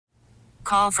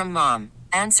Call from mom.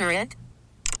 Answer it.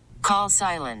 Call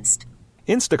silenced.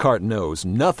 Instacart knows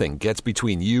nothing gets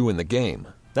between you and the game.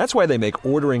 That's why they make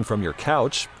ordering from your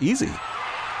couch easy.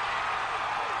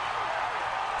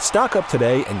 Stock up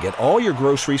today and get all your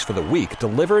groceries for the week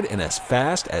delivered in as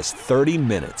fast as 30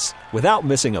 minutes without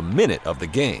missing a minute of the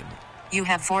game. You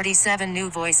have 47 new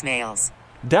voicemails.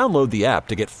 Download the app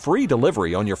to get free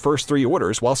delivery on your first 3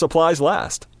 orders while supplies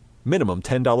last. Minimum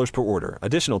 $10 per order.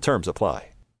 Additional terms apply.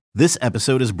 This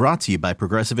episode is brought to you by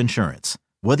Progressive Insurance.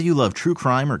 Whether you love true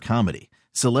crime or comedy,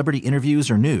 celebrity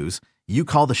interviews or news, you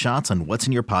call the shots on what's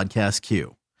in your podcast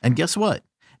queue. And guess what?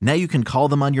 Now you can call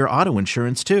them on your auto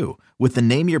insurance too with the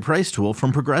Name Your Price tool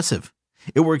from Progressive.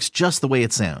 It works just the way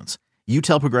it sounds. You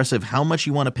tell Progressive how much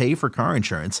you want to pay for car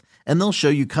insurance, and they'll show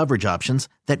you coverage options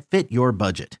that fit your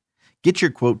budget. Get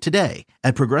your quote today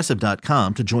at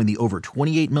Progressive.com to join the over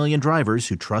 28 million drivers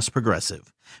who trust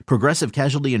Progressive. Progressive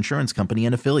Casualty Insurance Company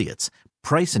and Affiliates.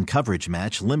 Price and coverage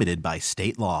match limited by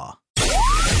state law.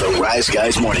 The Rise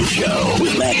Guys Morning Show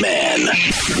with Madman, 9,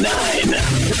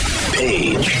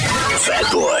 Paige, Fat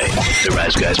Boy. The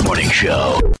Rise Guys Morning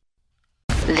Show.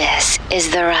 This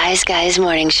is the Rise Guys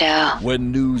Morning Show.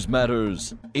 When news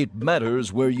matters, it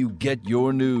matters where you get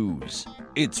your news.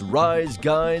 It's Rise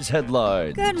Guys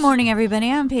Headlines. Good morning,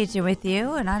 everybody. I'm Paige with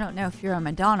you, and I don't know if you're a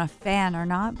Madonna fan or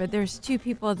not, but there's 2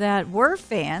 people that were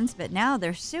fans, but now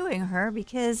they're suing her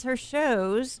because her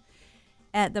shows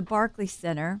at the Barclays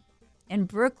Center in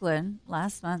Brooklyn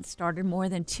last month started more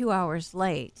than 2 hours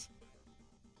late.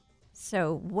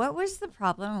 So what was the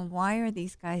problem, and why are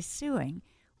these guys suing?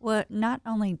 Well, not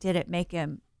only did it make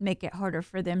it harder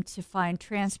for them to find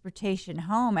transportation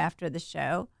home after the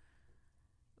show,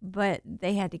 but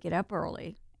they had to get up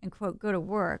early and, quote, go to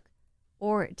work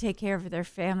or take care of their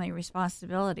family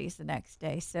responsibilities the next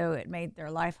day. So it made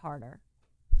their life harder.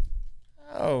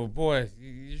 Oh, boy.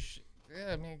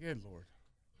 Yeah, I mean, good Lord.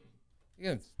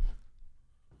 Yeah.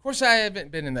 Of course, I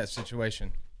haven't been in that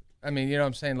situation. I mean, you know what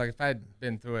I'm saying? Like, if I had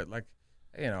been through it, like,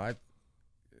 you know, I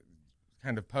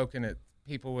kind of poking at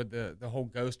people with the whole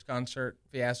Ghost concert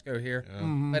fiasco here. Yeah.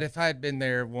 Mm-hmm. But if I had been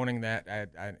there wanting that,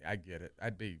 I get it.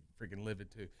 I'd be freaking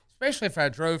livid too. Especially if I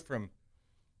drove from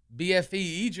BFE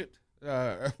Egypt,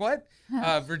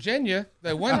 Virginia.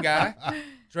 The one guy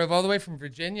drove all the way from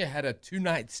Virginia, had a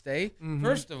 2-night stay. Mm-hmm.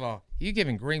 First of all, you're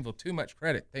giving Greenville too much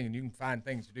credit, thinking you can find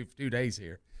things to do for 2 days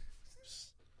here.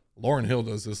 Lauryn Hill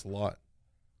does this a lot.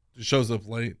 Just shows up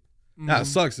late. Mm-hmm. Now, it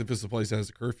sucks if it's a place that has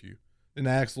a curfew. Then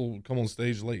Axl will come on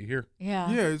stage late here. Yeah.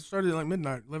 Yeah, it started at like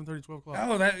midnight, 11:30, 12 o'clock.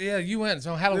 Oh, you went. It's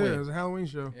on Halloween. Yeah, it was a Halloween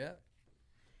show. Yeah.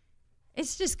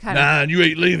 It's just kind of... you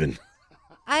ain't leaving.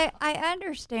 I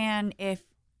understand if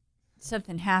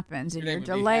something happens and you're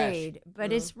delayed,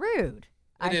 but it's rude.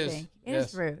 I think it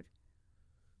is rude.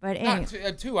 But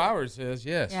anyway. 2 hours is,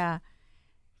 yes. Yeah.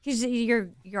 Because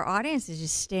your audience is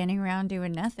just standing around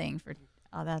doing nothing for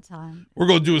all that time. We're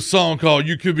going to do a song called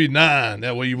You Could Be 9.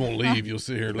 That way you won't leave. You'll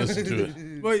sit here and listen to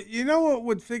it. But you know what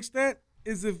would fix that?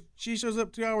 Is if she shows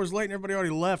up 2 hours late and everybody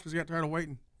already left because they got tired of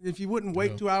waiting. If you wouldn't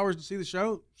wait 2 hours to see the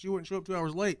show, she wouldn't show up 2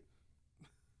 hours late.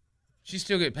 She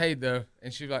still get paid, though.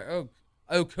 And she's like,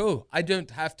 oh, cool. I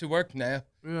don't have to work now.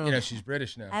 Yeah. You know, she's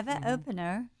British now. I have an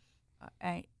opener.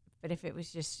 But if it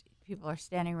was just people are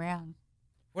standing around.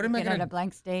 What am I on a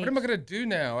blank stage? What am I going to do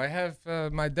now? I have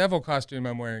my devil costume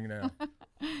I'm wearing now.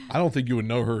 I don't think you would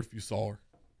know her if you saw her.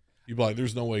 You'd be like,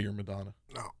 there's no way you're Madonna.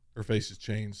 No. Her face has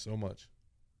changed so much.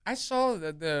 I saw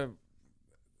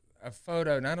a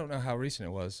photo, and I don't know how recent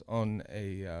it was, on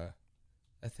a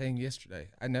thing yesterday.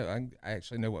 I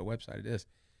actually know what website it is.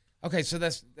 Okay, so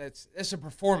that's a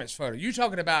performance photo. You're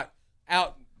talking about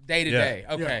out day to day.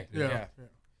 Okay.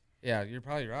 Yeah, you're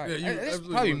probably right. Yeah, it's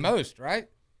probably most, right?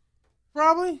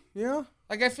 Probably, yeah.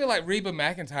 Like, I feel like Reba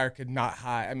McEntire could not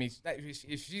hide. I mean,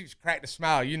 if she's cracked a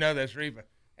smile, you know that's Reba.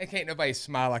 And can't nobody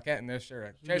smile like that in this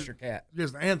year. Cheshire Cat. She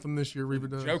gets the anthem this year, Reba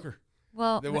does. Joker.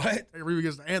 Well, the what? Hey, Reba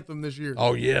gets the anthem this year.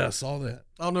 Oh, yeah, I saw that.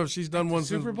 I don't know if she's done one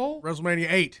since Super Bowl? WrestleMania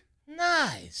 8.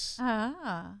 Nice.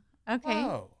 Ah, okay.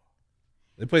 Oh.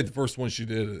 They played the first one she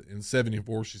did in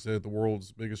 74. She said the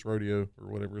world's biggest rodeo or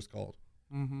whatever it's called.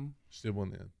 Mm-hmm. She did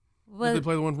one then. Did they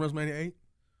play the one from WrestleMania 8?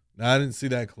 No, I didn't see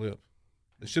that clip.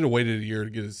 They should have waited a year to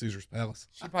get it at Caesar's Palace.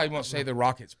 She probably won't say the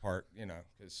Rockets part, you know,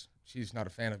 because she's not a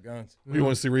fan of guns. You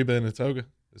want to see Reba in a toga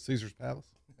at Caesar's Palace?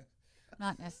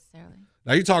 Not necessarily.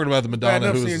 Now you're talking about the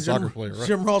Madonna who is a soccer player, right?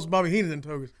 Jim Ross and Bobby Heenan in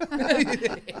togas.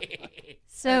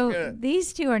 So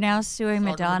these two are now suing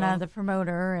Madonna, the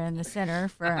promoter, and the center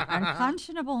for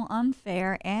unconscionable,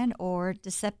 unfair, and or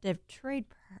deceptive trade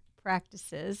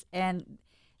practices, and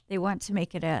they want to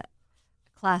make it a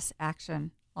class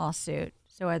action lawsuit.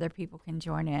 so other people can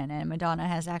join in. And Madonna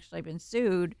has actually been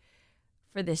sued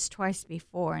for this twice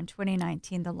before. In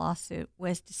 2019, the lawsuit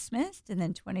was dismissed, and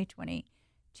then 2020,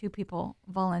 2 people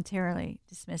voluntarily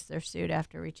dismissed their suit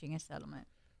after reaching a settlement.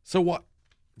 So what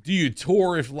do you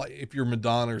tour if you're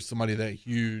Madonna or somebody that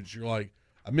huge? You're like,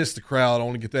 I missed the crowd. I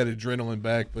want to get that adrenaline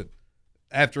back, but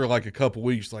after like a couple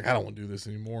weeks, like I don't want to do this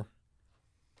anymore.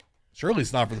 Surely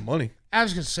it's not for the money. I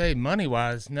was gonna say money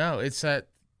wise, no. It's that,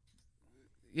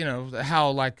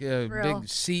 how like big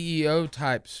CEO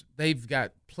types, they've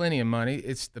got plenty of money.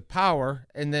 It's the power,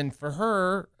 and then for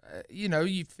her,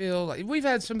 you feel like we've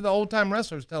had some of the old time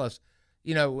wrestlers tell us,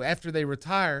 after they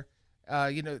retire,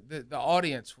 the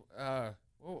audience.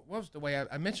 What was the way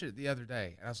I mentioned it the other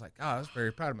day? And I was like, I was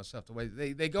very proud of myself. The way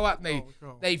they go out and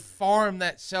they farm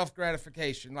that self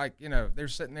gratification, like they're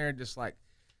sitting there just like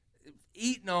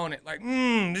eating on it, like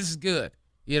this is good,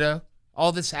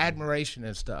 all this admiration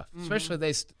and stuff.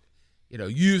 Especially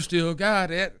you still got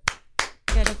it.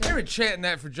 They were chanting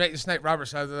that for Jake the Snake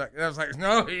Roberts. I was like,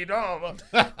 no, you don't.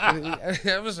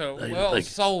 That was a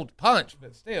well-sold punch,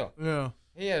 but still. Yeah.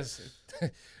 He has,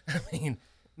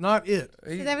 not it.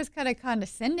 See, that was kind of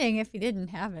condescending if he didn't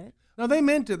have it. No, they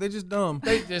meant it. They're just dumb.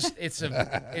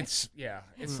 It's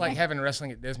like having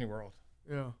wrestling at Disney World.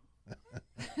 Yeah.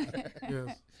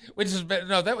 Yes. Which is better.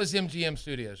 No, that was MGM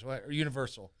Studios, right? Or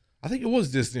Universal. I think it was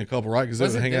Disney a couple, right? Because they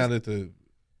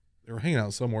were hanging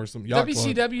out somewhere, some yacht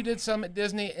WCW club. did some at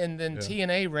Disney, and then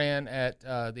TNA ran at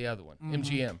the other one,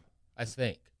 MGM, I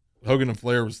think. Hogan and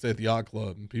Flair would stay at the yacht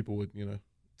club, and people would,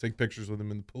 take pictures with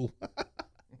them in the pool.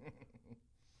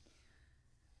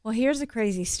 Well, here's a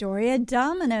crazy story. A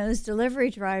Domino's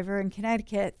delivery driver in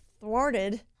Connecticut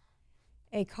thwarted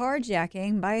a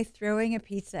carjacking by throwing a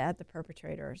pizza at the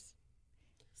perpetrators.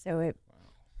 So it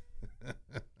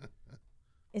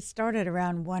started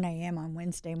around 1 a.m. on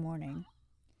Wednesday morning.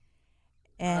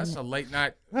 And that's a late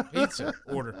night pizza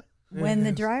order. When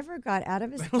the driver got out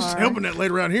of his car, don't open that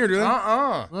later around here, do they?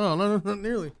 No, not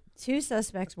nearly. 2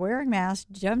 suspects wearing masks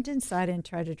jumped inside and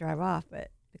tried to drive off, but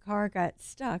the car got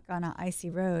stuck on an icy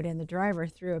road, and the driver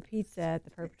threw a pizza at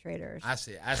the perpetrators. I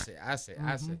see.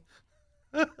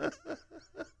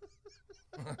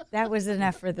 That was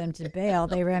enough for them to bail.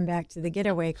 They ran back to the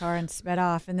getaway car and sped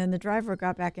off, and then the driver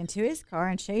got back into his car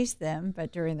and chased them,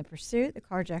 but during the pursuit, the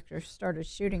carjackers started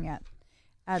shooting out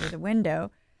of the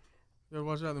window. Yeah,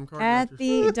 watch out, them carjackers. At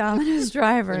the Domino's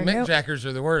driver. The Mick-jackers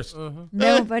are the worst.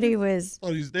 Nobody was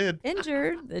he's dead.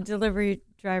 injured. The delivery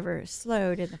driver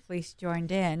slowed, and the police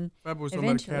joined in. Fat Boy's talking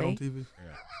about a cat on TV.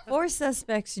 4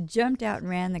 suspects jumped out and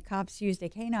ran. The cops used a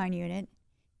K-9 unit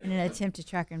in an attempt to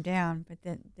track him down, but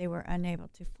then they were unable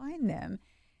to find them.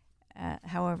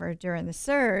 However, during the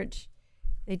search,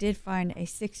 they did find a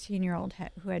 16-year-old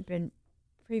who had been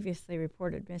previously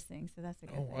reported missing, so that's a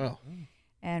good thing. Wow.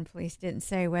 And police didn't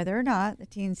say whether or not the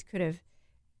teens could have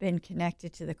been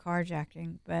connected to the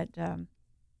carjacking, but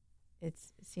it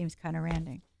seems kind of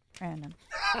random.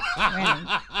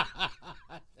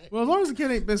 Well, as long as the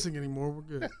kid ain't missing anymore, we're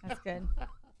good. That's good.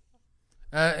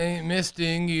 I ain't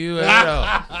missing you at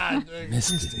all.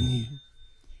 Missing you.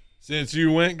 Since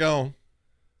you went gone.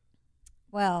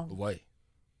 Well, Away.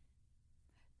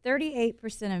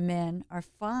 38% of men are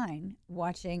fine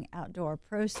watching outdoor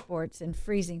pro sports in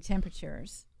freezing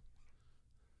temperatures.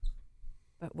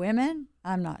 But women,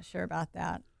 I'm not sure about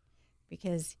that,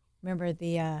 because remember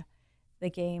the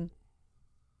game,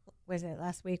 was it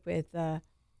last week with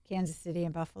Kansas City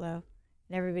and Buffalo?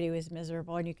 And everybody was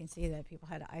miserable, and you can see that people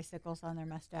had icicles on their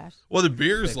mustache. Well, the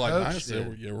beers, The like coach I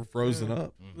said, did. were frozen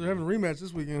up. They're having a rematch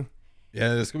this weekend.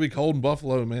 Yeah, it's going to be cold in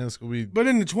Buffalo, man. It's going to be. But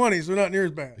in the 20s, they're not near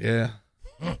as bad. Yeah.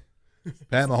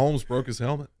 Pat Mahomes broke his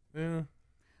helmet. Yeah.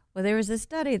 Well, there was a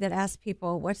study that asked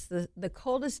people what's the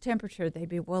coldest temperature they'd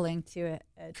be willing to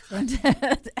attend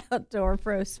an outdoor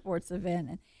pro sports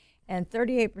event. And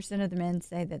 38% of the men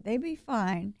say that they'd be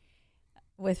fine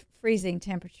with freezing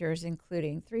temperatures,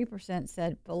 including 3%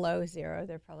 said below zero.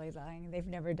 They're probably lying. They've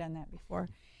never done that before.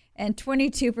 And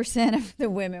 22% of the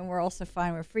women were also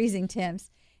fine with freezing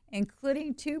temps,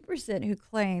 including 2% who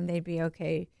claim they'd be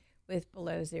okay with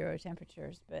below zero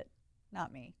temperatures, but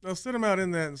not me. Now sit them out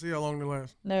in that and see how long they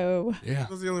last. No. Yeah.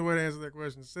 That's the only way to answer that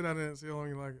question. Sit out in it and see how long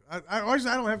you like it.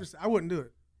 I wouldn't do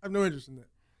it. I have no interest in that.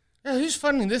 Yeah, who's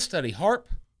funding this study? HARP?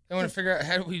 They want to figure out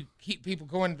how do we keep people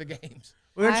going to the games.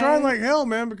 Well, they're trying like hell,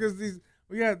 man, because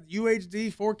we got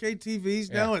UHD 4K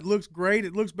TVs now. It looks great.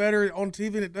 It looks better on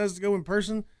TV than it does to go in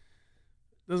person.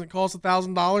 Doesn't cost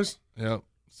 $1,000. Yep.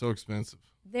 So expensive.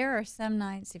 There are some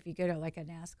nights if you go to like a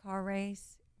NASCAR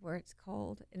race where it's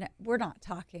cold, and we're not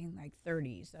talking like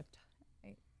 30s, up to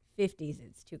like 50s.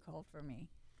 It's too cold for me.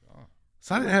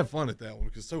 So I didn't have fun at that one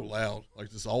because it's so loud. Like,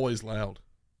 just always loud.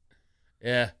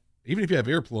 Yeah. Even if you have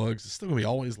earplugs, it's still gonna be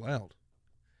always loud.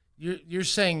 You're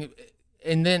saying,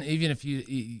 and then even if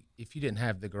you didn't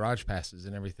have the garage passes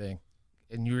and everything,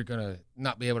 and you were gonna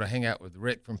not be able to hang out with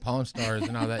Rick from Pawn Stars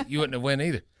and all that, you wouldn't have went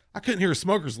either. I couldn't hear a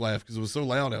smoker's laugh because it was so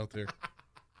loud out there.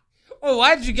 Oh,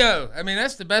 why'd you go? I mean,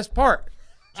 that's the best part.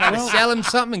 Try to sell him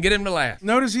something and get him to laugh.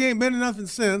 Notice he ain't been to nothing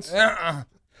since. I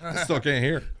still can't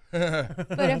hear.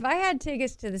 But if I had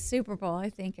tickets to the Super Bowl, I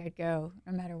think I'd go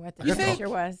no matter what the temperature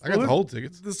was. I got the whole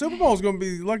tickets. The Super Bowl is going to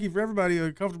be lucky for everybody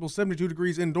a comfortable 72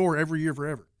 degrees indoor every year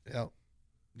forever. Yeah. Do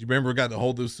you remember we got to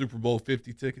hold those Super Bowl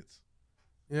 50 tickets?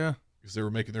 Yeah. Because they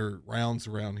were making their rounds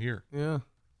around here. Yeah.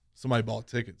 Somebody bought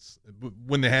tickets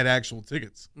when they had actual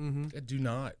tickets. Mm-hmm. I do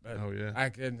not. But Oh, yeah.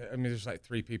 I mean, there's like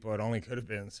 3 people it only could have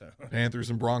been. So Panthers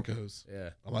and Broncos. Yeah.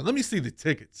 I'm like, let me see the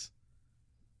tickets.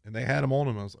 And they had them on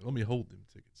them. I was like, let me hold them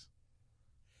tickets.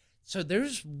 So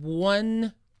there's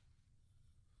one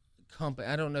company.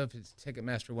 I don't know if it's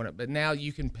Ticketmaster or what, but now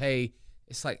you can pay.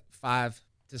 It's like $5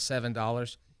 to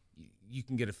 $7. You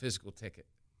can get a physical ticket.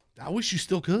 I wish you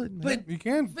still could, man. But You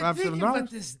can, But $5, think $7.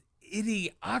 about this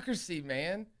idiocracy,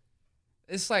 man.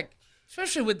 It's like,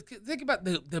 especially with think about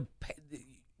the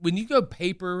when you go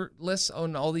paperless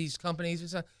on all these companies and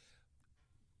stuff.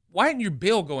 Why isn't your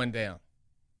bill going down?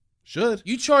 Should.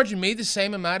 You charging me the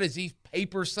same amount as these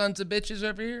paper sons of bitches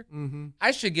over here? Mm-hmm.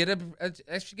 I should get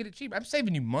it cheap. I'm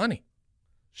saving you money.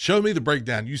 Show me the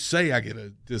breakdown. You say I get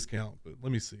a discount, but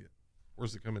let me see it.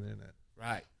 Where's it coming in at?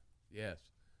 Right. Yes.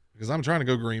 Because I'm trying to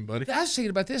go green, buddy. I was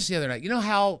thinking about this the other night. You know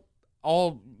how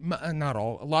not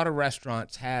all, a lot of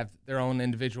restaurants have their own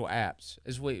individual apps.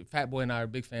 Fat Boy and I are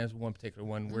big fans of one particular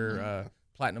one. We're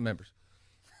platinum members.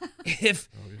 If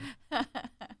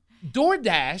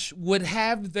DoorDash would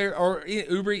have or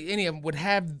Uber, any of them would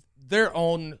have their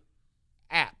own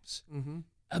apps. Mm-hmm.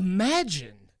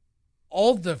 Imagine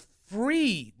all the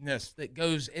freeness that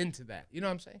goes into that. You know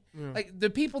what I'm saying? Yeah. Like the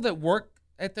people that work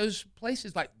at those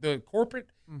places, like the corporate,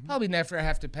 probably never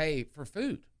have to pay for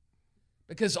food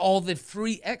because all the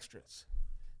free extras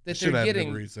that they're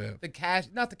getting, the cash,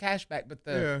 not the cash back, but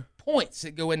the points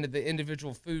that go into the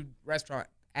individual food restaurant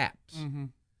apps. Mm-hmm.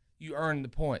 You earn the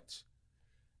points.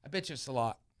 I bet you it's a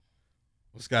lot.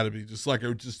 It's got to be just like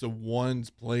just a one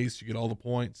place. You get all the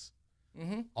points,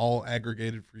 all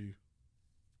aggregated for you.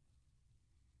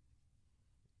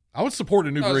 I would support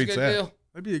a new Uber Eats app. Deal.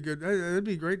 That'd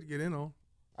be great to get in on.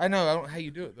 I know. I don't know how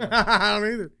you do it, though. I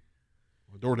don't either.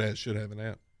 Well, DoorDash should have an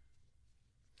app.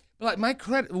 But like my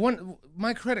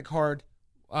credit card,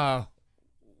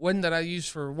 one that I use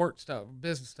for work stuff,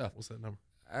 business stuff. What's that number?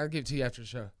 I'll give it to you after the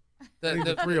show.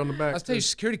 The 3 on the back. I'll tell you,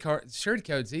 security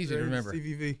code's easy to remember.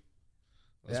 CVV.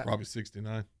 That's probably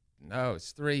 69. No, it's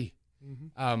 3.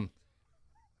 Mm-hmm.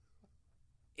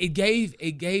 It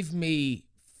gave me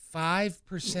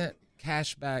 5%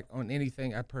 cash back on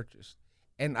anything I purchased,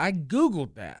 and I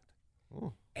Googled that,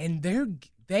 and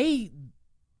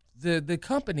the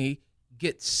company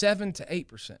gets 7 to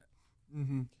 8%.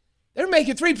 Mm-hmm. They're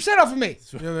making 3% off of me.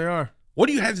 Yeah, they are. What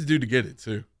do you have to do to get it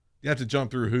too? You have to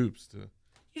jump through hoops to.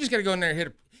 You just got to go in there and hit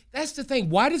it. That's the thing.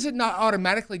 Why does it not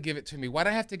automatically give it to me? Why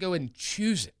do I have to go and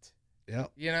choose it? Yeah.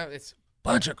 You know, it's a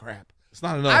bunch of crap. It's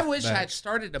not enough. I wish I'd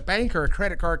started a bank or a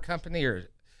credit card company or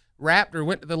rapped or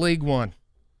went to the League One.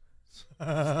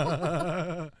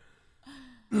 Yeah,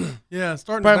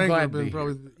 starting But a I'm bank would glad have to been be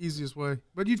probably the easiest way.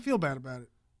 But you'd feel bad about it.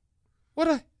 Would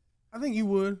I? I think you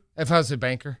would. If I was a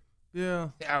banker?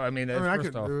 Yeah. Yeah, I mean, I first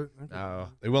couldn't off, do it. no.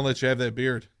 They won't let you have that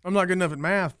beard. I'm not good enough at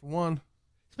math, for one.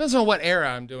 Depends on what era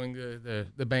I'm doing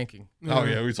the banking. Oh,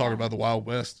 yeah. We're talking about the Wild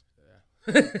West.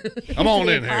 Come on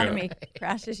in here. Economy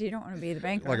crashes. You don't want to be the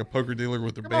banker. Like a poker dealer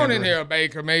with their Come on in here,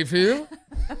 Baker Mayfield.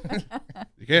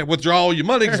 You can't withdraw all your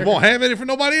money because you won't have any for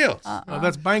nobody else.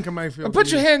 That's Bank of Mayfield. Put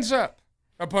your hands up.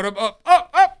 I put them up.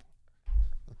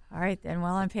 All right, then.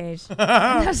 Well on page.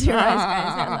 That's your Rise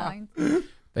Guys headlines.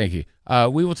 Thank you.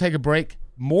 We will take a break.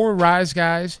 More Rise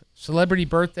Guys, celebrity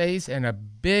birthdays, and a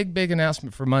big, big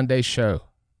announcement for Monday's show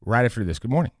right after this.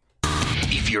 Good morning.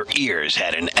 If your ears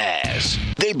had an ass,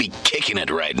 they'd be kicking it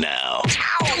right now.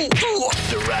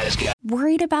 The Rise Guy.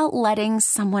 Worried about letting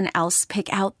someone else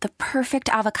pick out the perfect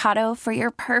avocado for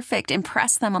your perfect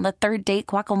impress them on the third date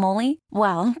guacamole?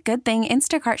 Well, good thing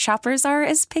Instacart shoppers are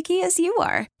as picky as you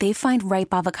are. They find ripe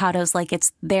avocados like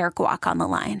it's their guac on the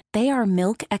line. They are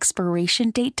milk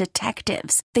expiration date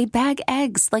detectives. They bag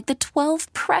eggs like the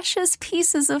 12 precious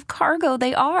pieces of cargo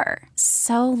they are.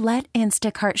 So let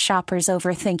Instacart shoppers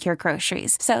overthink your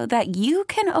groceries so that you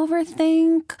can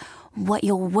overthink what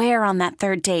you'll wear on that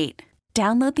third date.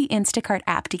 Download the Instacart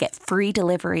app to get free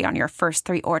delivery on your first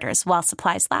 3 orders while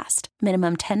supplies last.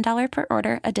 Minimum $10 per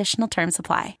order. Additional terms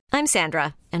apply. I'm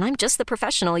Sandra, and I'm just the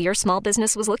professional your small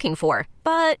business was looking for.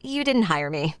 But you didn't hire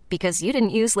me because you didn't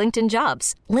use LinkedIn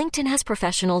Jobs. LinkedIn has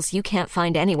professionals you can't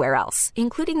find anywhere else,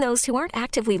 including those who aren't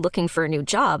actively looking for a new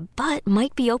job, but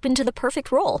might be open to the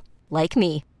perfect role, like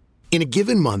me. In a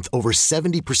given month, over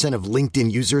 70% of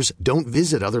LinkedIn users don't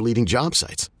visit other leading job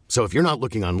sites. So if you're not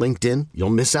looking on LinkedIn, you'll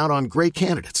miss out on great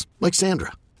candidates like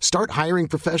Sandra. Start hiring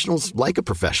professionals like a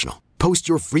professional. Post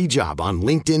your free job on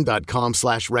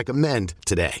linkedin.com/recommend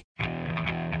today.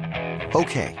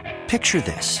 Okay, picture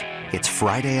this. It's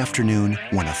Friday afternoon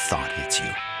when a thought hits you.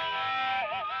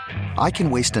 I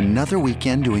can waste another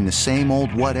weekend doing the same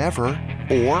old whatever,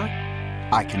 or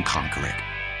I can conquer it.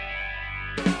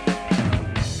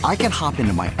 I can hop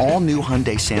into my all-new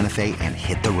Hyundai Santa Fe and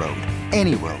hit the road.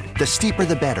 Any road. The steeper,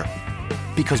 the better.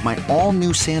 Because my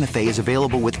all-new Santa Fe is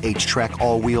available with H-Track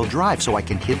all-wheel drive, so I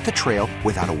can hit the trail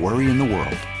without a worry in the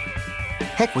world.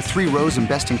 Heck, with 3 rows and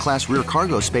best-in-class rear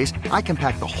cargo space, I can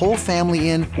pack the whole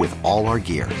family in with all our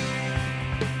gear.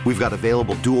 We've got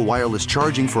available dual wireless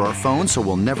charging for our phones, so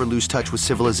we'll never lose touch with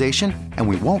civilization, and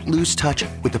we won't lose touch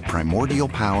with the primordial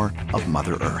power of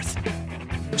Mother Earth.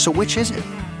 So which is it?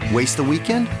 Waste the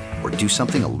weekend or do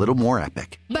something a little more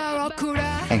epic?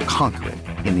 And conquer it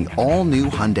in the all-new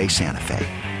Hyundai Santa Fe.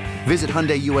 Visit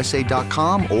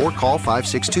HyundaiUSA.com or call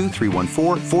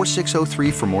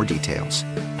 562-314-4603 for more details.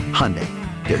 Hyundai,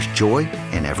 there's joy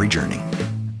in every journey.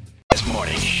 This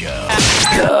morning show.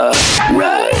 The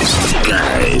Rise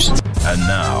Guys. And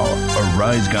now, a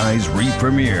Rise Guys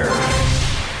re-premiere.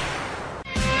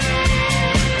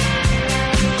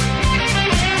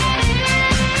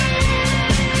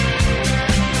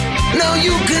 No,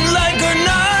 you can like or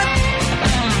not.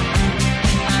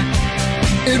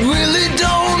 It really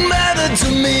don't matter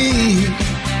to me.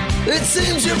 It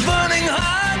seems you're burning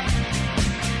hot.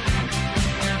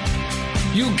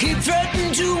 You keep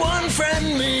threatening to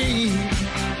unfriend me.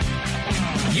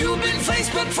 You've been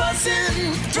Facebook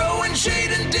fussing, throwing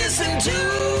shade and dissing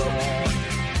too.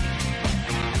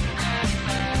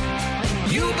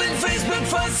 You've been Facebook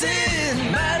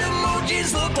fussing, mad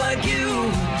emojis look like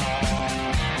you.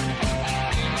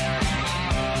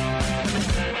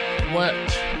 What?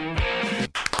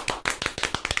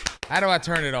 How do I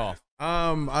turn it off?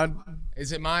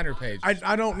 Is it mine or Paige?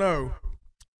 I don't know.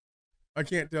 I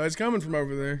can't tell. It's coming from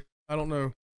over there. I don't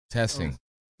know. Testing.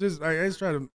 I just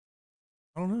try to.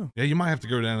 I don't know. Yeah, you might have to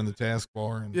go down in the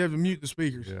taskbar and You have to mute the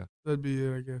speakers. Yeah. That'd be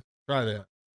it, I guess. try that.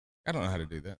 I don't know how to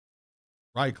do that.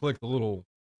 Right click the little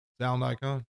sound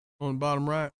icon On the bottom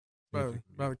right, by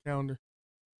the calendar.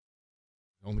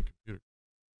 on the computer.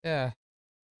 Yeah.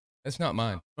 That's not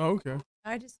mine. Oh, okay.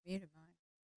 I just muted mine.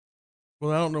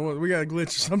 Well, I don't know what we got a glitch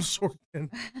of some sort. Then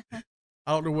I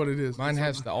don't know what it is. Mine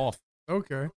has the off.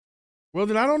 Okay. Well,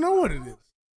 then I don't know what it is.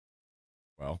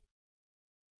 Well,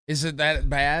 is it that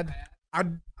bad? I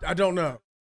don't know.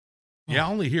 Yeah, I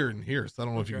only hear it in here, so I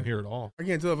don't know if you can hear it all. I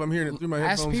can't tell if I'm hearing it through my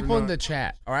headphones. Ask people or in not. the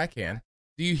chat, or I can.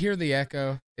 Do you hear the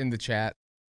echo in the chat,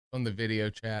 on the video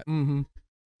chat? Mm-hmm.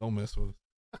 Don't mess with us.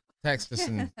 Text us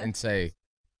and say,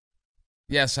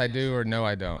 yes, I do, or no,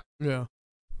 I don't. Yeah.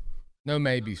 No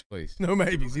maybes, please. No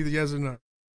maybes, either yes or no.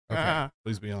 Okay.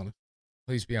 Please be honest.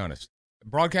 Please be honest.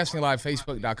 Broadcasting live,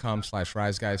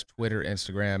 Facebook.com/Rise Guys, Twitter,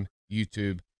 Instagram,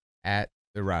 YouTube, at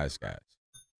The Rise Guys.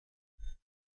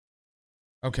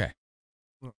 Okay.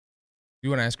 You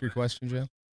want to ask your question, Joe?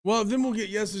 Well, then we'll get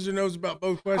yeses or nos about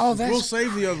both questions. that's- We'll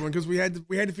save the other one because we had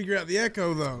to figure out the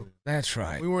echo though. That's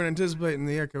right. We weren't anticipating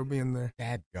the echo being there.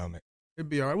 Dadgummit. It'd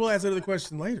be all right. We'll ask that other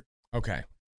question later. Okay.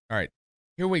 All right.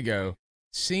 Here we go.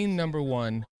 Scene number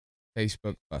 1,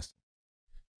 Facebook busting.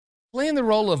 Playing the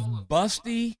role of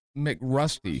Busty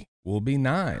McRusty will be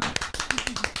 9.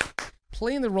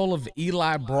 Playing the role of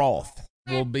Eli Broth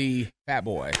will be Fat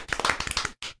Boy.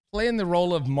 Playing the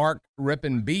role of Mark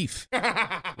Rippin' Beef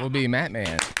will be Matt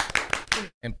Man.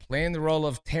 And playing the role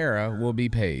of Tara will be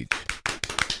Paige.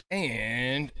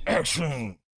 And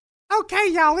action. Okay,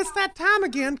 y'all, it's that time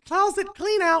again. Closet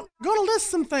clean out. Gonna list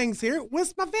some things here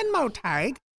with my Venmo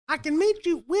tag. I can meet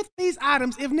you with these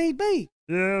items if need be.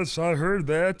 Yes, I heard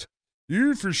that.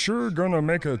 You for sure gonna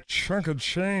make a chunk of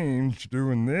change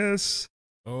doing this.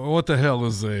 What the hell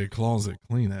is a closet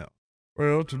clean out?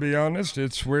 Well, to be honest,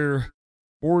 it's where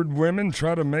bored women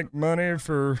try to make money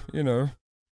for,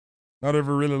 not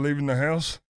ever really leaving the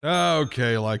house.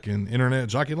 Okay, like an internet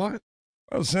jockey lot?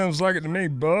 Well, sounds like it to me,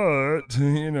 but,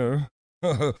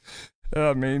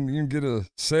 I mean, you can get a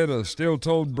set of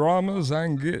steel-toed Brahmas I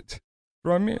can get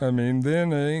from you. I mean,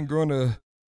 then I ain't gonna...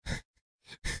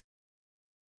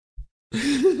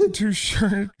 Too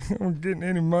sure you're getting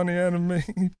any money out of me.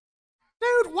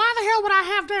 Dude, why the hell would I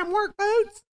have damn work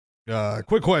boots?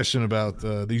 Quick question about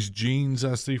these jeans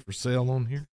I see for sale on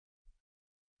here.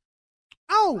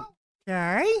 Oh,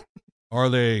 okay. Are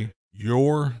they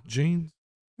your jeans?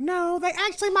 No, they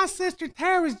actually my sister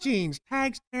Tara's jeans.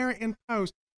 Tags Tara in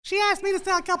post. She asked me to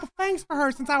sell a couple things for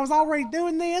her since I was already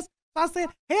doing this. So I said,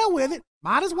 hell with it.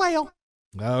 Might as well.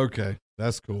 Okay,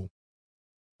 that's cool.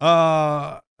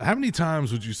 How many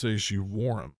times would you say she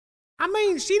wore them? I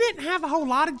mean, she didn't have a whole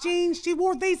lot of jeans. She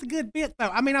wore these a good bit, though.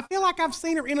 I mean, I feel like I've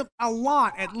seen her in a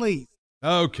lot at least.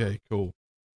 Okay, cool.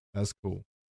 That's cool.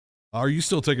 Are you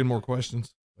still taking more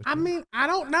questions? I mean, I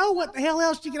don't know what the hell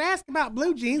else you could ask about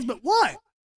blue jeans, but what?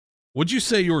 Would you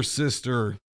say your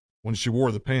sister, when she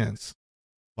wore the pants,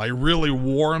 like really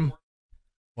wore them,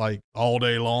 like all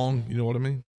day long? You know what I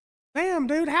mean? Damn,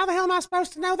 dude, how the hell am I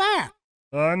supposed to know that?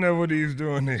 I know what he's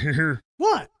doing here.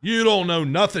 What? You don't know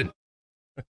nothing.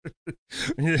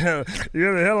 Yeah,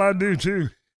 the hell I do too.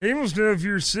 He wants to know if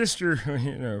your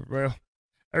sister, well,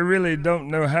 I really don't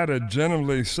know how to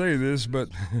gently say this, but,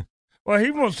 well,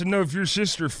 he wants to know if your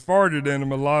sister farted in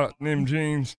him a lot in them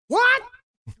jeans. What?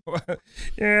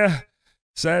 Yeah,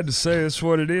 sad to say that's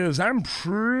what it is. I'm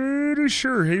pretty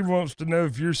sure he wants to know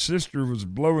if your sister was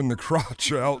blowing the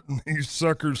crotch out in these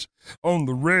suckers on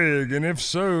the reg, and if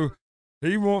so,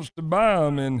 he wants to buy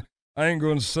them, and I ain't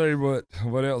going to say what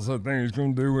else I think he's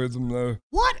going to do with them, though.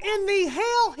 What in the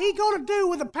hell he going to do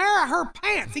with a pair of her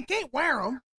pants? He can't wear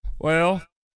them. Well,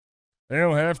 he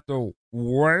don't have to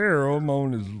wear them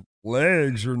on his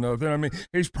legs or nothing. I mean,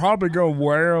 he's probably going to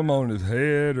wear them on his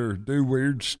head or do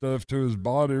weird stuff to his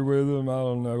body with them. I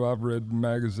don't know. I've read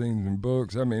magazines and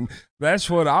books. I mean, that's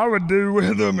what I would do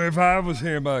with them if I was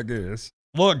him, I guess.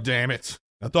 Look, damn it.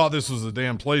 I thought this was a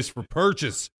damn place for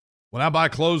purchase. When I buy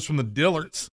clothes from the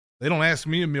Dillards, they don't ask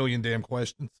me a million damn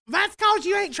questions. That's cause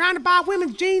you ain't trying to buy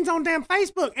women's jeans on damn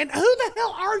Facebook. And who the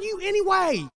hell are you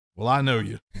anyway? Well, I know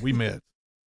you. We met.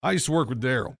 I used to work with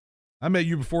Daryl. I met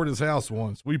you before at his house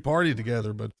once. We partied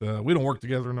together, but we don't work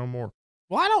together no more.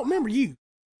 Well, I don't remember you.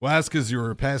 Well, that's because you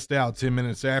were passed out 10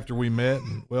 minutes after we met.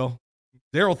 And, well,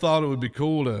 Daryl thought it would be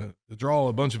cool to draw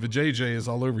a bunch of JJs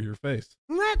all over your face.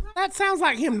 That sounds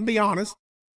like him, to be honest.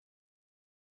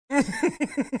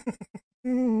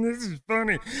 This is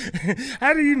funny.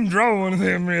 How do you even draw one of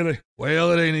them, really?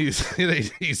 Well, it ain't easy. It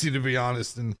ain't easy, to be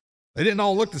honest. And they didn't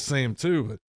all look the same, too.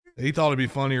 But he thought it'd be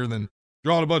funnier than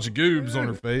drawing a bunch of goobs on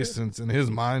her face, since in his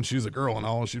mind, she's a girl and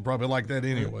all. She'd probably like that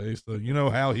anyway. So you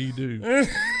know how he do.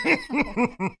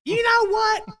 You know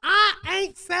what? I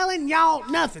ain't selling y'all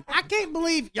nothing. I can't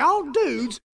believe y'all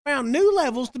dudes found new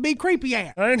levels to be creepy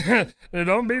at.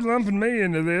 Don't be lumping me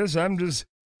into this. I'm just,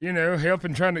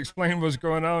 helping trying to explain what's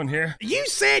going on here. You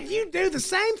said you'd do the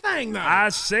same thing, though. I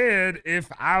said if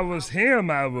I was him,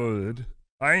 I would.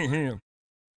 I ain't him.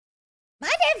 My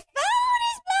damn phone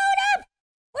is blown up.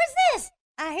 What's this?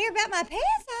 I hear about my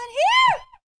pants on here.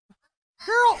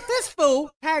 Girl, this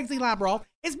fool, Tags Eli Broth,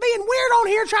 is being weird on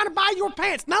here trying to buy your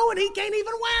pants, knowing he can't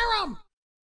even wear them.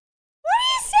 What are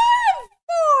you selling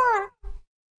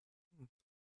for?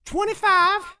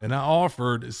 25. And I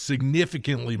offered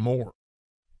significantly more.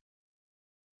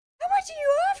 How much are you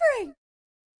offering?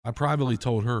 I privately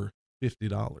told her $50.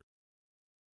 $50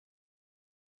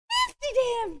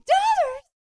 damn dollars?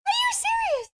 Are you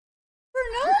serious? For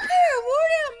an old pair of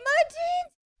worn-out mud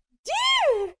jeans?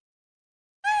 Dude!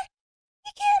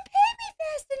 You can't pay me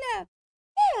fast enough.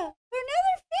 Yeah, for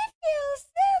another $50, I'll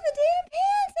sell the damn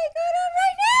pants I got on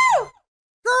right now.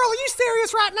 Girl, are you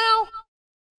serious right now?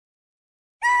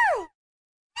 Girl,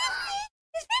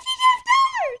 $50 is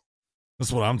 $50.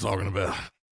 That's what I'm talking about.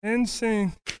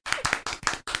 Insane.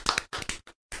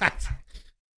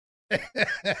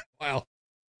 Wow.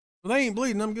 Well, they ain't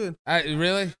bleeding. I'm good.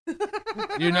 Really?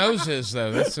 Your nose is,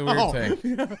 though. That's the weird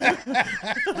thing.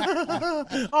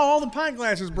 All the pint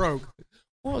glasses broke.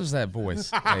 What was that voice,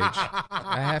 Paige?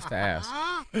 I have to ask.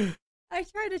 I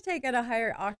tried to take it a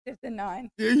higher octave than 9.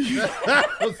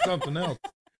 That's something else.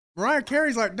 Mariah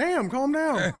Carey's like, damn, calm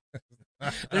down.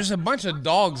 There's a bunch of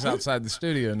dogs outside the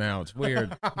studio now. It's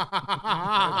weird.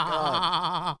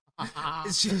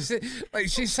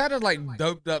 She sounded like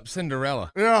doped up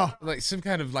Cinderella. Yeah. Like some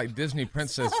kind of like Disney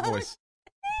princess voice.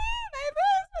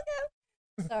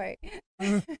 Sorry.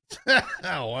 Oh,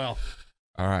 well.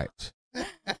 All right.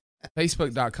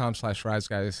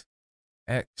 Facebook.com/RiseGuys,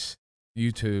 X,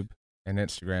 YouTube, and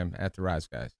Instagram at The Rise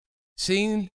Guys.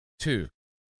 Scene 2.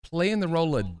 Playing the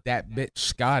role of that bitch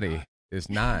Scotty is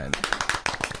 9.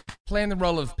 Playing the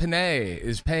role of Panay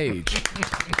is Paige.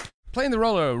 Playing the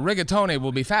role of Rigatoni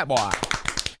will be Fat Boy.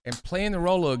 And playing the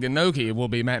role of Ganoki will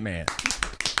be Matt Man.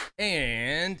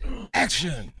 and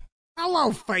action.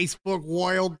 Hello, Facebook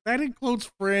world. That includes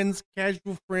friends,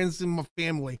 casual friends, and my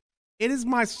family. It is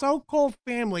my so-called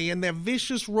family and their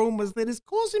vicious rumors that is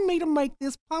causing me to make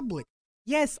this public.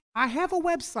 Yes, I have a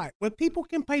website where people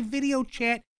can pay video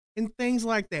chat and things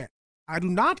like that. I do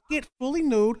not get fully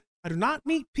nude. I do not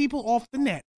meet people off the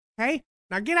net. Okay?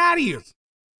 Now get out of here.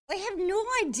 I have no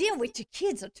idea what your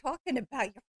kids are talking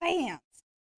about, your fans.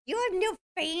 You have no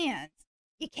fans.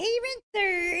 You came in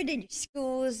third in your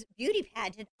school's beauty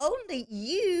pageant. Only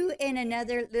you and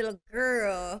another little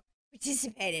girl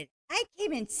participated. I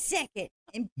came in second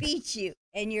and beat you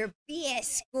in your BS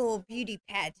school beauty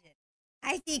pageant.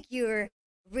 I think you're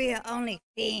real only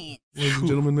fans. Ladies and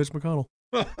gentlemen, Mitch McConnell.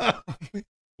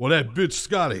 Well, that bitch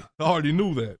Scotty, I already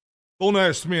knew that. Don't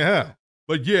ask me how.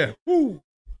 But yeah, woo.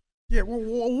 Yeah,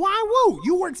 well, why woo?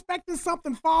 You were expecting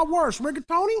something far worse,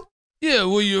 Rigatoni? Yeah,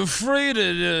 were you afraid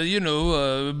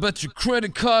that, but your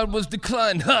credit card was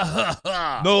declined? Ha ha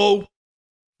ha. No.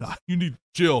 Nah, you need to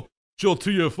chill. Chill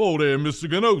to your foe there, Mr.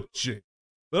 Ganochi.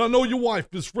 But I know your wife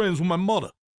is friends with my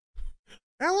mother.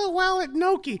 LOL at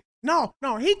Noki. No,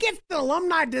 he gets the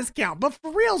alumni discount. But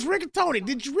for reals, Rigatoni,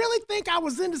 did you really think I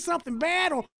was into something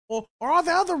bad, or are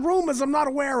there other rumors I'm not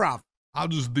aware of? I'll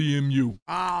just DM you.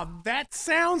 That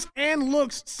sounds and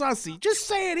looks sussy. Just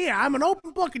say it here. I'm an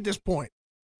open book at this point.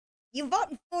 You're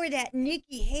voting for that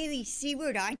Nikki Haley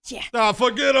C-word, aren't you? Nah,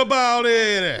 forget about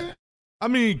it. I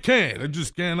mean, I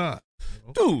just cannot.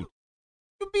 Dude,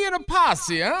 you being a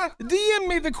posse, huh? DM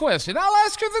me the question. I'll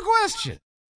ask you the question.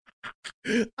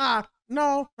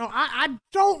 No, I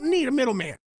don't need a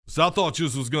middleman. So I thought you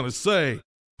was going to say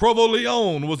Provo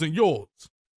Leone wasn't yours.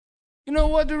 You know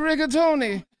what,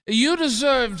 Rigatoni? You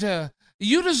deserve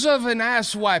an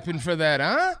ass wiping for that,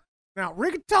 huh? Now,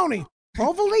 Rigatoni,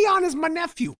 Provo Leon is my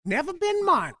nephew. Never been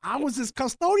mine. I was his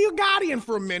custodial guardian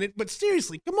for a minute, but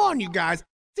seriously, come on, you guys.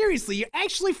 Seriously, you're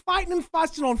actually fighting and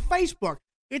fussing on Facebook.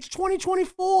 It's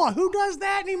 2024. Who does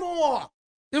that anymore?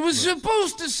 It was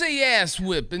supposed to say ass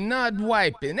whipping, not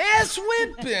wiping. Ass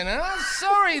whipping, huh?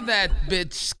 Sorry that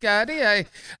bitch, Scotty.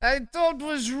 I thought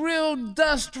was real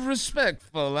dust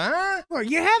respectful, huh? Well,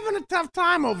 you're having a tough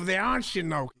time over there, aren't you,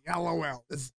 Noki? LOL.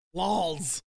 It's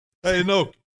lols. Hey,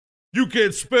 Noki, you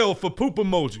can't spell for poop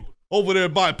emoji over there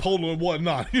bipolar and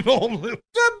whatnot, you know?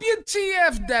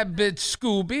 WTF that bitch,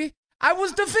 Scooby. I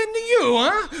was defending you,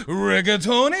 huh?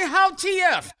 Rigatoni, how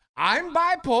TF? I'm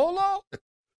bipolar?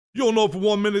 You don't know from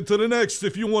 1 minute to the next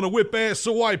if you want to whip ass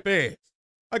or wipe ass.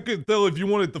 I couldn't tell if you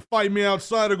wanted to fight me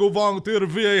outside or go volunteer to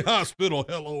VA hospital,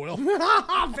 LOL.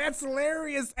 That's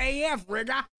hilarious AF,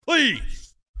 Rigga.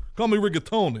 Please, call me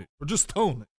Rigatoni, or just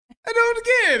Tony. I don't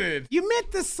get it. You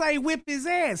meant to say whip his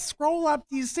ass. Scroll up,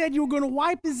 you said you were going to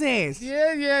wipe his ass.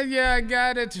 Yeah, I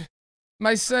got it.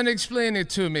 My son explained it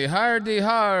to me. Hardy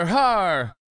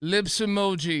har, lips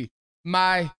emoji,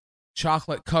 my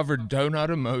chocolate-covered donut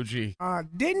emoji.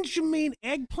 Didn't you mean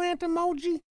eggplant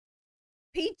emoji?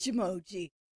 Peach emoji.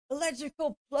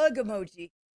 Electrical plug emoji,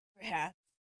 perhaps.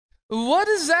 What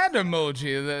is that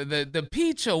emoji? The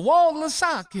peach a wall of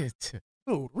socket.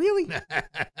 Oh, really?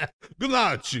 Good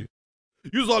night, you.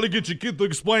 You ought to get your kid to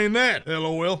explain that,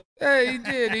 LOL. Hey,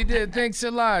 he did. Thanks a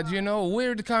lot. You know,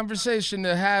 weird conversation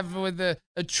to have with a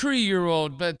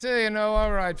 3-year-old, but,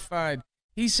 all right, fine.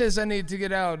 He says I need to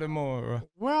get out more.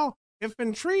 Well, if a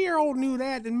 3-year-old knew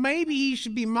that, then maybe he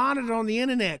should be monitored on the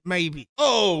internet, maybe.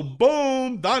 Oh,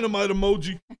 boom, dynamite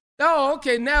emoji. Oh,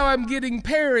 okay, now I'm getting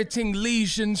parroting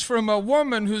lesions from a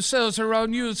woman who sells her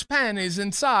own used panties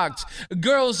and socks.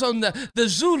 Girls on the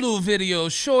Zulu video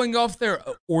showing off their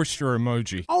oyster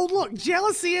emoji. Oh, look,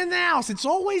 jealousy in the house. It's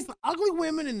always the ugly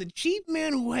women and the cheap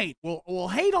men who hate. We'll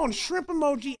hate on shrimp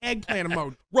emoji, eggplant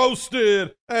emoji.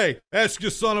 Roasted. Hey, ask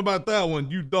your son about that one,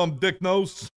 you dumb dick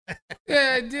nose.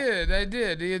 Yeah, I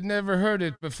did. He had never heard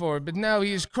it before, but now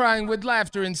he's crying with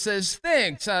laughter and says,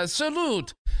 thanks,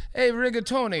 salute. Hey,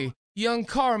 Rigatoni, young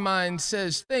Carmine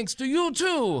says, thanks to you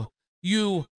too.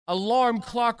 You alarm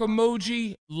clock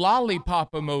emoji,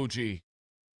 lollipop emoji.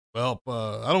 Well,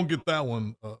 I don't get that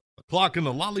one. A clock and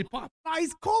a lollipop?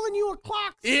 He's calling you a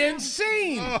clock.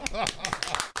 Insane.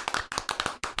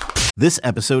 This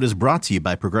episode is brought to you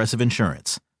by Progressive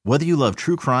Insurance. Whether you love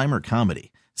true crime or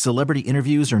comedy, celebrity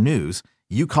interviews or news,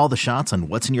 you call the shots on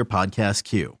what's in your podcast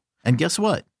queue. And guess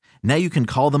what? Now you can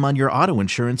call them on your auto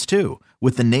insurance too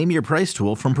with the Name Your Price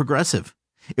tool from Progressive.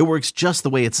 It works just the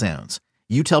way it sounds.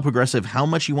 You tell Progressive how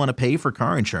much you want to pay for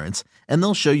car insurance, and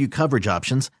they'll show you coverage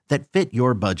options that fit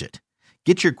your budget.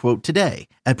 Get your quote today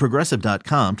at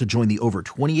Progressive.com to join the over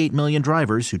 28 million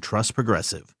drivers who trust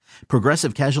Progressive.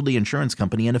 Progressive Casualty Insurance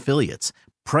Company and Affiliates.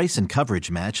 Price and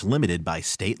coverage match limited by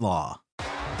state law.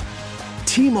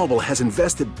 T-Mobile has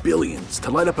invested billions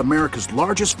to light up America's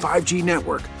largest 5G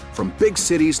network, from big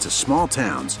cities to small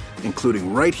towns,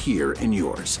 including right here in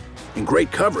yours. And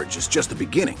great coverage is just the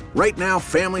beginning. Right now,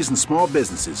 families and small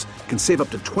businesses can save up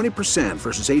to 20%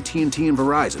 versus AT&T and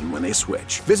Verizon when they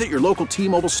switch. Visit your local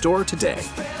T-Mobile store today.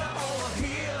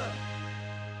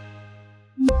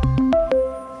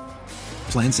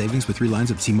 Plan savings with 3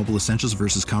 lines of T-Mobile Essentials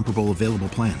versus comparable available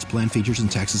plans. Plan features and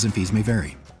taxes and fees may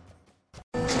vary.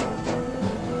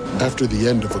 After the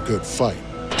end of a good fight,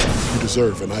 you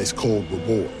deserve an ice-cold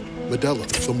reward. Modelo,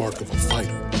 the mark of a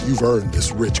fighter. You've earned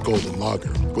this rich golden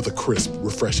lager with a crisp,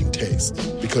 refreshing taste.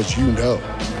 Because you know,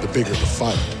 the bigger the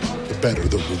fight, the better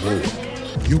the reward.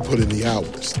 You put in the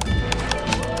hours,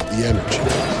 the energy,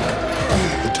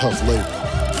 the tough labor.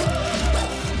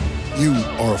 You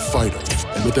are a fighter,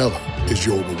 and Modelo is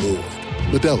your reward.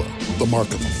 Modelo, the mark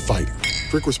of a fighter.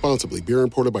 Drink responsibly. Beer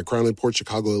imported by Crown Imports,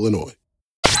 Chicago, Illinois.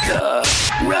 The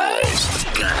Rise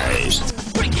Guys.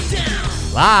 Break it down.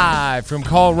 Live from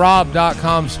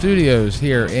callrob.com studios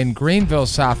here in Greenville,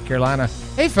 South Carolina.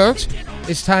 Hey, folks,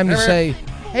 it's time to say,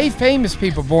 hey, famous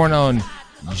people born on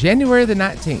January the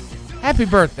 19th. Happy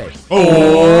birthday.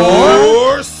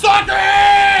 Or suck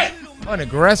it! Oh, an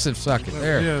aggressive suck it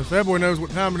there. Yeah, that boy knows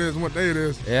what time it is and what day it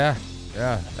is. Yeah.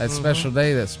 That special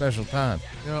day, that special time.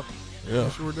 Yep. Yeah.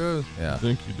 It sure does. Yeah. I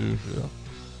think you do, yeah.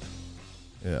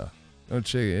 Yeah. Don't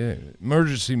check it.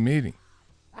 Emergency meeting.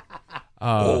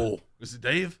 Is it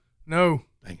Dave? No.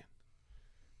 Dang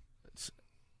it.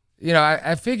 You know,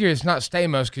 I figure it's not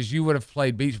Stamos because you would have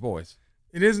played Beach Boys.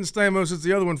 It isn't Stamos. It's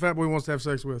the other one Fat Boy wants to have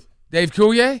sex with. Dave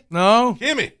Coulier? No.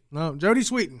 Kimmy. No. Jodie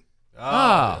Sweetin.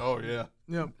 Oh, yeah.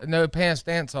 Yep. No Pants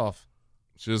Dance Off.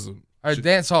 Or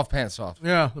Dance Off Pants Off.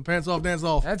 Yeah, the Pants Off Dance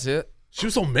Off. That's it. She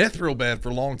was on meth real bad for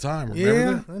a long time.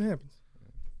 Remember that happens.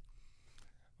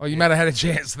 Well, you might have had a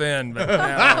chance then. But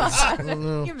now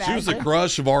She was a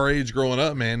crush of our age growing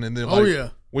up, man. And then,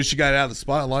 when she got out of the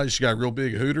spotlight, she got real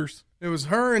big Hooters. It was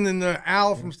her and then the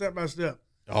owl from Step by Step.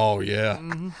 Oh, yeah.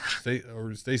 Mm-hmm.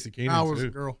 Or Stacey Keenan, Owl was too. a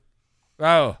girl.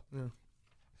 Oh.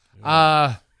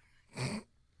 Yeah.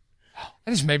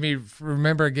 That just made me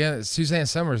remember again that Suzanne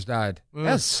Summers died. Mm.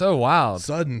 That's so wild.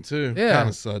 Sudden, too. Yeah. Kind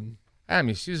of sudden. I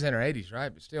mean, she was in her 80s, right?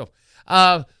 But still.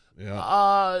 Jodie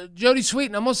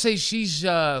Sweetin, I'm going to say she's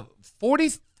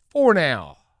 44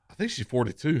 now. I think she's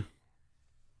 42.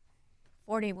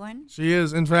 41. She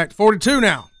is, in fact, 42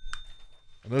 now.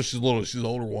 I know she's little. She's an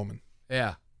older woman.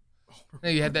 Yeah. Now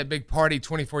you had that big party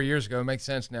 24 years ago. It makes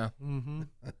sense now. Mm-hmm.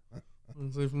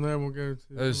 Let's see, from there we'll go to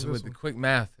those with the quick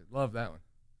math. Love that one.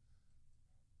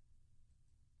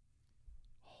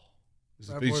 Is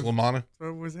it Beach Lamana?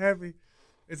 So was happy.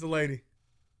 It's a lady.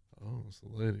 Oh, it's a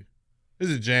lady.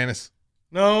 Is it Janice?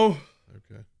 No.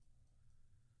 Okay.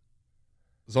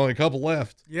 There's only a couple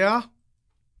left. Yeah.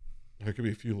 There could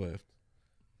be a few left.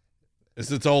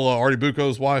 Is it old Artie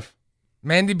Bucco's wife?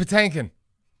 Mandy Patinkin.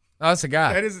 Oh, that's a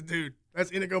guy. That is a dude. That's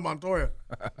Inigo Montoya.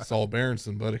 Saul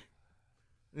Berenson, buddy.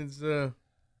 It's I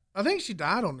think she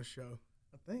died on the show.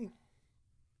 I think.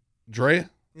 Drea?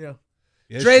 Yeah.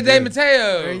 Yes, Drea she De did.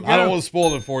 Matteo. I don't want to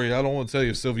spoil it for you. I don't want to tell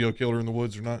you if Silvio killed her in the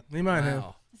woods or not. He might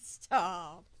have.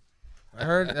 Stop. I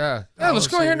heard. Let's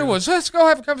go here in the woods. Let's go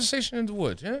have a conversation in the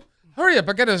woods. Yeah? Hurry up.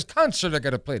 I got a concert I got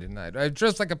to play tonight. I'm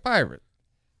dressed like a pirate.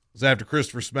 It was after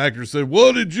Christopher Smacker said,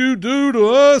 "What did you do to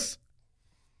us?"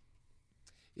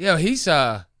 Yeah, he's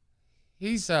an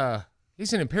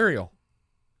Imperial.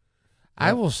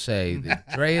 I will say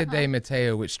that Drea De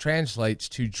Matteo, which translates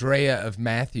to Drea of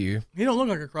Matthew. He don't look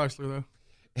like a Chrysler though.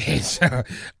 Is,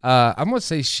 I'm gonna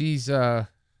say she's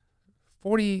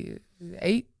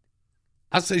 48.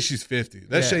 I'd say she's 50.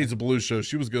 That Shades of Blue show,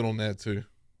 she was good on that too.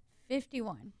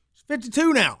 51. She's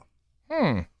 52 now.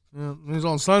 Yeah, he was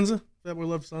on Sunza. That we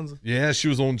love Sunza. Yeah, she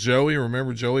was on Joey.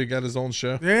 Remember Joey got his own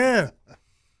show? Yeah.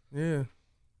 Yeah.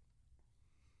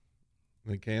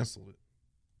 They canceled it.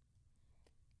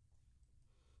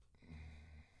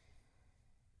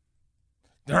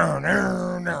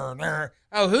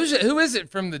 Oh, who is it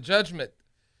from the Judgment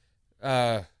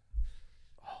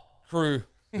crew?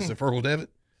 Is it Fergal Devitt?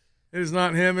 It is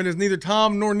not him. It is neither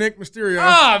Tom nor Nick Mysterio.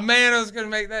 Oh man, I was gonna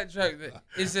make that joke.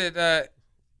 Is it?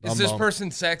 Is this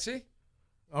person sexy?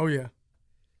 Oh yeah.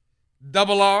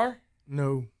 Double R?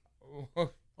 No.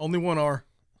 Only one R.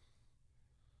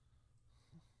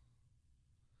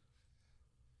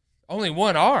 Only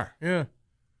one R? Yeah.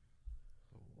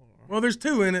 Well, there's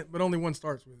two in it, but only one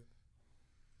starts with it.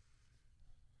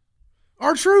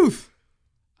 R-Truth.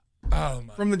 Oh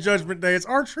my! From the Judgment Day. It's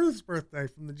R-Truth's birthday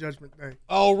from the Judgment Day.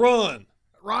 Oh, Ron.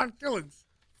 Ron Killings.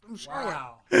 from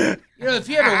Charlotte. You know, if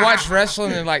you haven't watched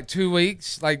wrestling in like 2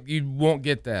 weeks, like you won't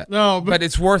get that. No, but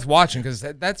it's worth watching because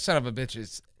that son of a bitch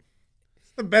is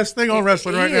the best thing on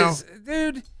wrestling right now.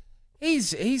 Dude,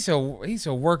 he's a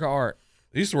work of art.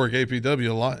 I used to work APW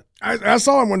a lot. I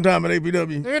saw him one time at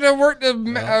APW. Dude, I worked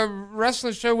a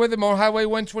wrestling show with him on Highway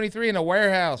 123 in a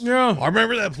warehouse. Yeah. I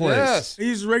remember that place. Yes. He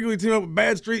used to regularly team up with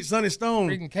Bad Street Sonny Stone.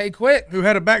 Freaking K Quick. Who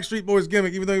had a Backstreet Boys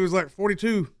gimmick even though he was like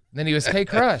 42. Then he was K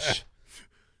Crush.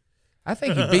 I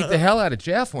think he beat the hell out of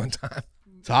Jeff one time.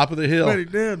 Top of the hill. I bet he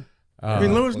did. I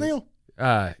mean, Lewis Neal?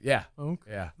 Yeah. Okay.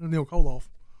 Yeah. Neil Koloff.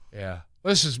 Yeah.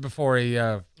 This is before he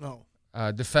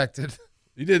defected.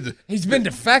 He did. He's been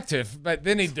defective, but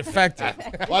then he defected.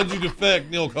 Why'd you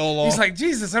defect, Neil Koloff? He's like,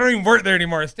 Jesus, I don't even work there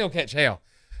anymore. I still catch hell.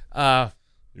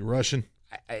 You're Russian?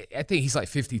 I think he's like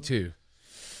 52.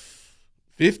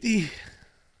 50?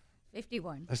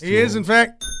 51. He is, in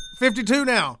fact, 52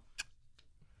 now.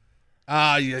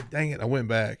 Yeah, dang it. I went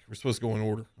back. We're supposed to go in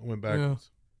order. I went backwards.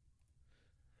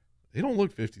 Yeah. He don't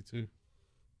look 52.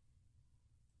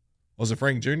 Was it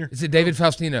Frank Jr.? Is it David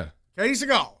Faustino? Katie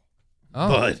Seagal. Oh.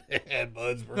 Bud.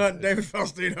 Bud's birthday. Not David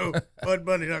Faustino. Bud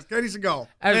Bunny. No, it's Katie Seagal.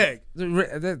 Hey.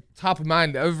 The top of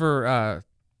mind over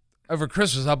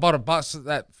Christmas, I bought a box of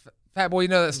that Fat Boy. You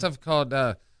know that stuff called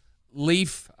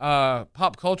Leaf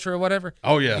Pop Culture or whatever?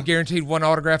 Oh, yeah. You guaranteed one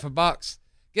autograph a box.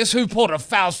 Guess who pulled a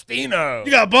Faustino?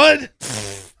 You got Bud?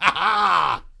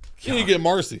 Can you get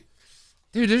Marcy?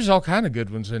 Dude, there's all kind of good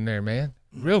ones in there, man.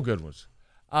 Real good ones.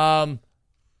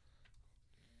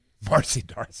 Marcy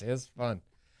Darcy. That's fun.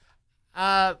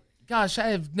 Gosh, I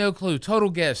have no clue. Total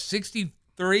guess,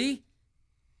 63?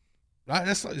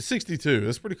 That's 62.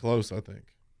 That's pretty close, I think.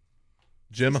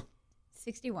 Gemma?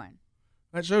 61.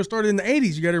 That show started in the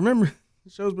 80s. You got to remember. The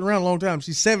show's been around a long time.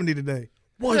 She's 70 today.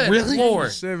 What, Good really? Lord.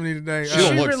 She's 70 today. She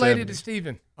don't She's look related 70. to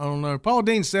Steven. I don't know. Paula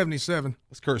Dean's 77.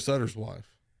 That's Kurt Sutter's wife.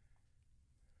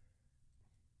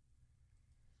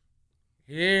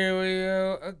 Here we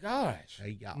go. Oh, gosh. There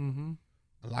you go. Mm-hmm.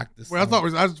 I like this. Well,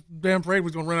 I was damn afraid we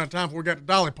was going to run out of time before we got to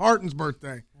Dolly Parton's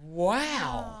birthday.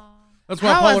 Wow. That's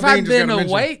why How Paula have I Dean just been got to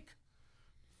mention. awake?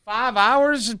 5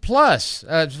 hours plus.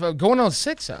 Going on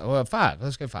 6. Well, 5.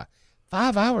 Let's go 5.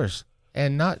 5 hours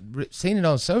and not seen it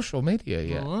on social media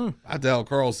yet. I doubt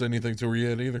Carl said anything to her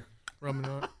yet either. Probably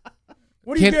not.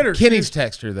 What do you get her? Kenny's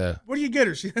text her, though. What do you get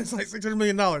her? She has like $600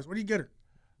 million. What do you get her?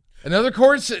 Another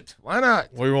corset. Why not?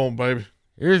 What do you want, baby?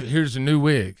 Here's a new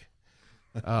wig.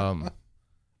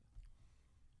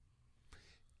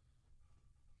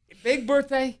 Big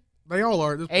birthday. They all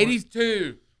are. At this point.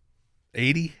 82.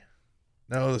 80?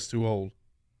 No, that's too old.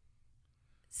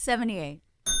 78.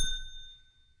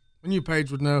 I knew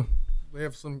Paige would know. They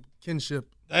have some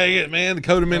kinship. Dang it, man. The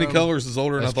Coat of Many Colors is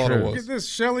older than I thought it was. Get this,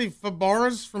 Shelley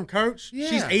Fabares from Coach. Yeah.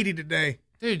 She's 80 today.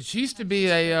 Dude, she used to be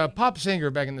a pop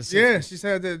singer back in the 60s. Yeah, she's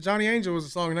had that. Johnny Angel was a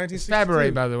song in 1962.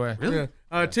 Fabaret, by the way. Really?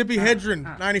 Yeah. Tippy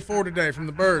Hedren, 94 today from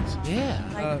the Birds.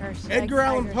 Yeah. Edgar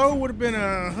Allan Poe would have been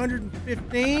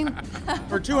 115,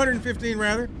 or 215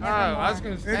 rather. Oh, I was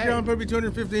going to say. Edgar Allan Poe would be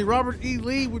 215. Robert E.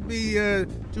 Lee would be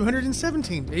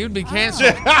 217. He would be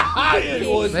canceled.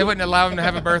 They wouldn't allow him to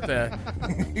have a birthday.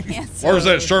 Where's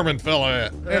that Sherman fella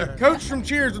at? And Coach from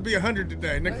Cheers would be 100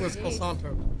 today. Nicholas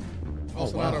Colsanto. Oh,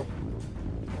 wow.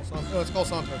 No, it's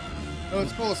Colasanto. No,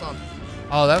 it's Colasanto.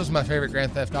 Oh, that was my favorite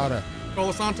Grand Theft Auto.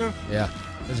 Colasanto? Yeah,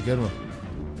 that's a good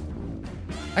one.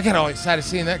 I got all excited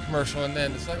seeing that commercial, and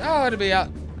then it's like, oh, it'll be out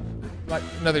like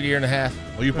another year and a half.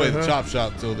 Well, you play the Chop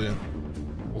Shop till then.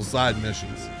 Well, side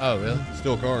missions. Oh, really?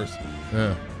 Still cars.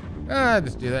 Yeah. I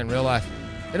just do that in real life.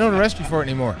 They don't arrest you for it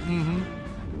anymore.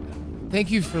 Mm-hmm. Thank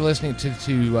you for listening to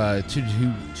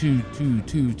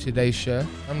today's show.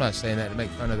 I'm not saying that to make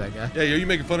fun of that guy. Yeah, you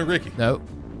making fun of Ricky? No.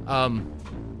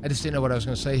 I just didn't know what I was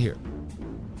going to say here.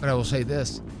 But I will say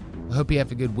this. I hope you have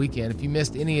a good weekend. If you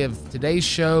missed any of today's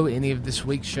show, any of this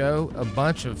week's show, a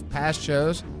bunch of past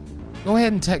shows, go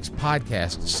ahead and text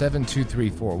podcast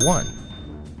 72341.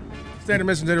 Standard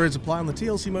message data rates apply on the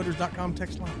TLCmotors.com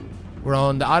text line. We're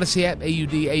on the Odyssey app,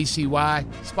 AUDACY,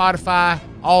 Spotify,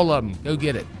 all of them. Go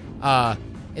get it. And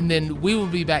then we will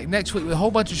be back next week with a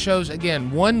whole bunch of shows.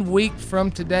 Again, 1 week from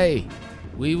today,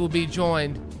 we will be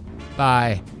joined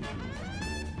by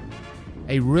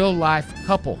a real-life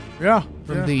couple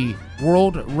from the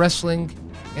World Wrestling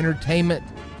Entertainment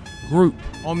Group.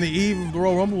 On the eve of the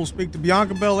Royal Rumble, we'll speak to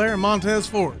Bianca Belair and Montez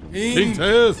Ford. King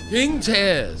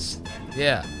Tez.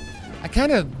 Yeah. I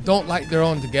kind of don't like they're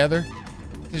on together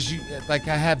because I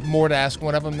have more to ask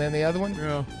one of them than the other one.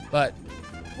 Yeah. But,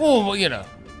 we'll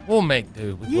make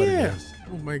do with what it is.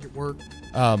 We'll make it work.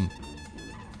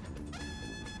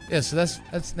 Yeah, so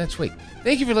that's next week.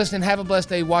 Thank you for listening. Have a blessed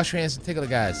day. Wash your hands and tickle the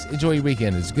guys. Enjoy your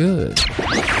weekend. It's good.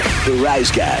 The Rise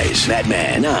Guys,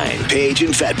 Madman, 9, Paige,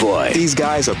 and Fat Boy. These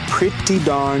guys are pretty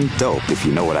darn dope, if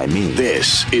you know what I mean.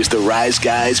 This is the Rise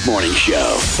Guys Morning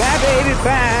Show. Bye, baby,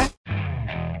 bye.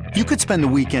 You could spend the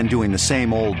weekend doing the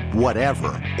same old whatever,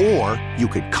 or you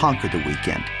could conquer the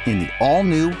weekend in the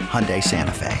all-new Hyundai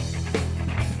Santa Fe.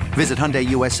 Visit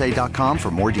HyundaiUSA.com for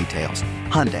more details.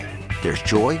 Hyundai, there's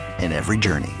joy in every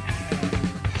journey.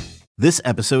 This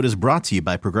episode is brought to you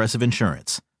by Progressive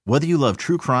Insurance. Whether you love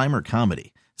true crime or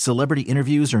comedy, celebrity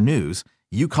interviews or news,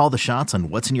 you call the shots on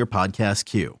what's in your podcast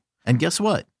queue. And guess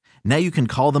what? Now you can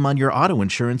call them on your auto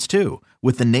insurance too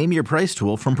with the Name Your Price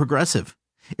tool from Progressive.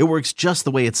 It works just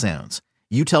the way it sounds.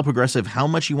 You tell Progressive how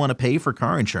much you want to pay for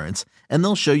car insurance, and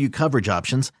they'll show you coverage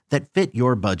options that fit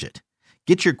your budget.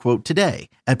 Get your quote today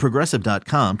at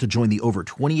Progressive.com to join the over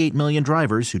 28 million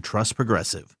drivers who trust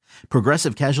Progressive.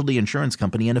 Progressive Casualty Insurance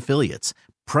Company and Affiliates.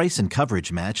 Price and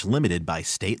coverage match limited by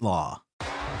state law.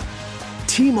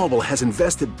 T-Mobile has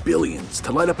invested billions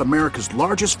to light up America's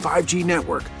largest 5G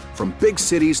network, from big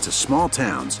cities to small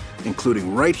towns,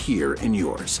 including right here in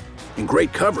yours. And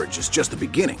great coverage is just the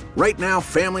beginning. Right now,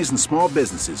 families and small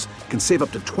businesses can save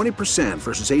up to 20%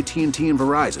 versus AT&T and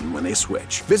Verizon when they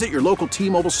switch. Visit your local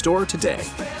T-Mobile store today.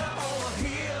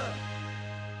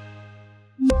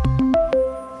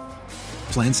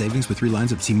 Plan savings with 3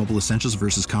 lines of T-Mobile Essentials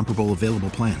versus comparable available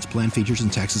plans. Plan features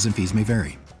and taxes and fees may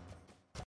vary.